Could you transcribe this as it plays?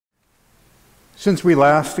Since we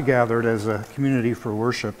last gathered as a community for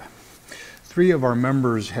worship, 3 of our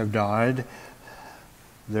members have died,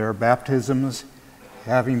 their baptisms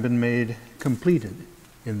having been made completed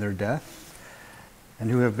in their death, and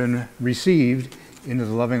who have been received into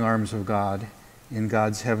the loving arms of God in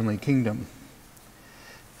God's heavenly kingdom.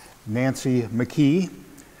 Nancy McKee,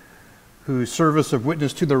 whose service of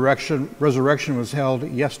witness to the resurrection was held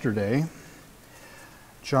yesterday.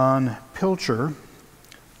 John Pilcher,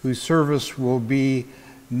 whose service will be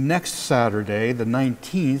next Saturday, the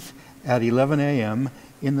 19th, at 11 a.m.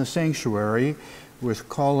 in the sanctuary, with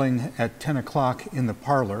calling at 10 o'clock in the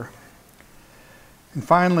parlor. And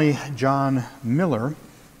finally, John Miller,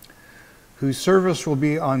 whose service will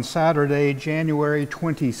be on Saturday, January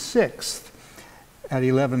 26th at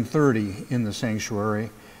 11:30 in the sanctuary,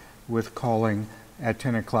 with calling at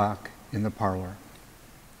 10 o'clock in the parlor.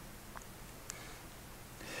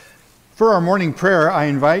 For our morning prayer, I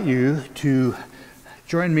invite you to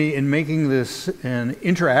join me in making this an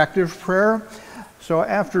interactive prayer. So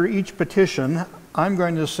after each petition, I'm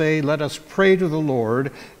going to say, "Let us pray to the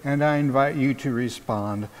Lord," and I invite you to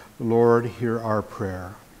respond, "Lord, hear our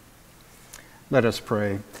prayer." Let us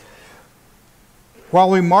pray.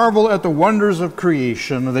 While we marvel at the wonders of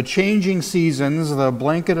creation, the changing seasons, the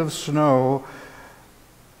blanket of snow,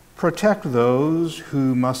 protect those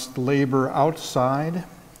who must labor outside,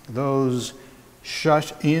 those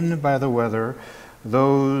shut in by the weather,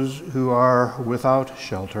 those who are without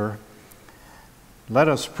shelter. Let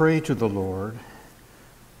us pray to the Lord.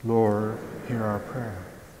 Lord, hear our prayer.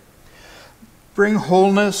 Bring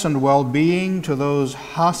wholeness and well-being to those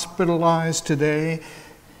hospitalized today,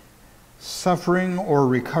 suffering or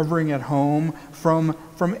recovering at home from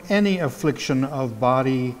any affliction of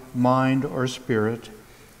body, mind, or spirit.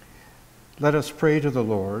 Let us pray to the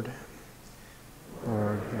Lord.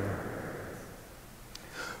 Lord, hear.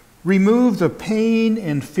 Remove the pain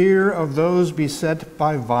and fear of those beset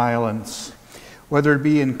by violence, whether it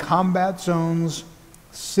be in combat zones,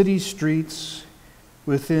 city streets,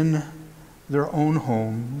 within their own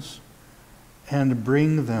homes, and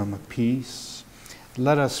bring them peace.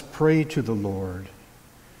 Let us pray to the Lord.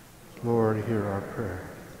 Lord, hear our prayer.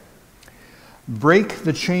 Break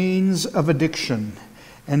the chains of addiction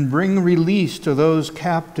and bring release to those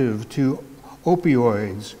captive to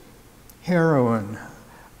opioids, heroin,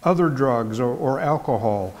 other drugs, or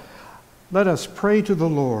alcohol. Let us pray to the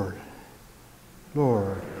Lord.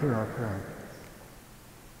 Lord, hear our prayer.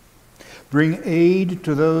 Bring aid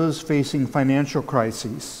to those facing financial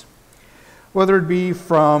crises, whether it be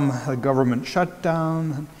from a government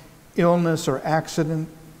shutdown, illness or accident,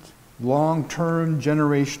 long-term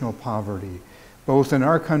generational poverty, both in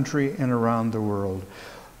our country and around the world.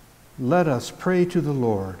 Let us pray to the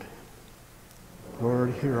Lord.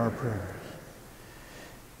 Lord, hear our prayers.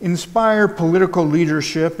 Inspire political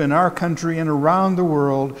leadership in our country and around the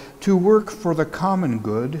world to work for the common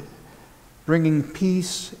good, bringing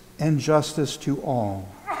peace and justice to all.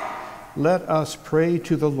 Let us pray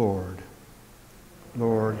to the Lord.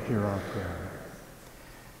 Lord, hear our prayer.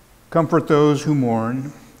 Comfort those who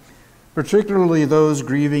mourn, particularly those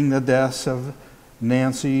grieving the deaths of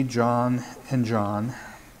Nancy, John, and John.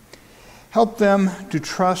 Help them to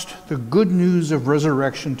trust the good news of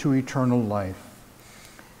resurrection to eternal life.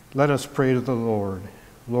 Let us pray to the Lord.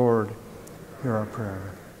 Lord, hear our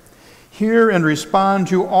prayer. Hear and respond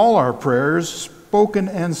to all our prayers, spoken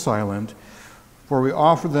and silent, for we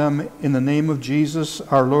offer them in the name of Jesus,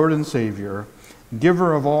 our Lord and Savior,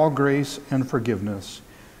 giver of all grace and forgiveness,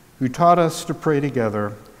 who taught us to pray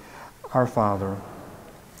together, Our Father,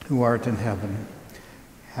 who art in heaven,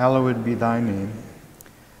 hallowed be thy name.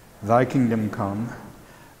 Thy kingdom come,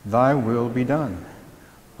 thy will be done,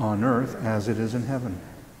 on earth as it is in heaven.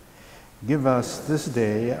 Give us this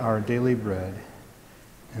day our daily bread,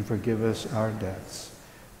 and forgive us our debts,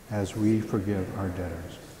 as we forgive our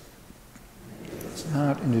debtors. It's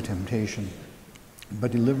not into temptation,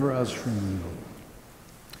 but deliver us from evil.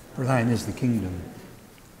 For thine is the kingdom,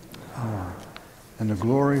 power, and the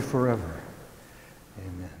glory forever.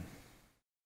 Amen.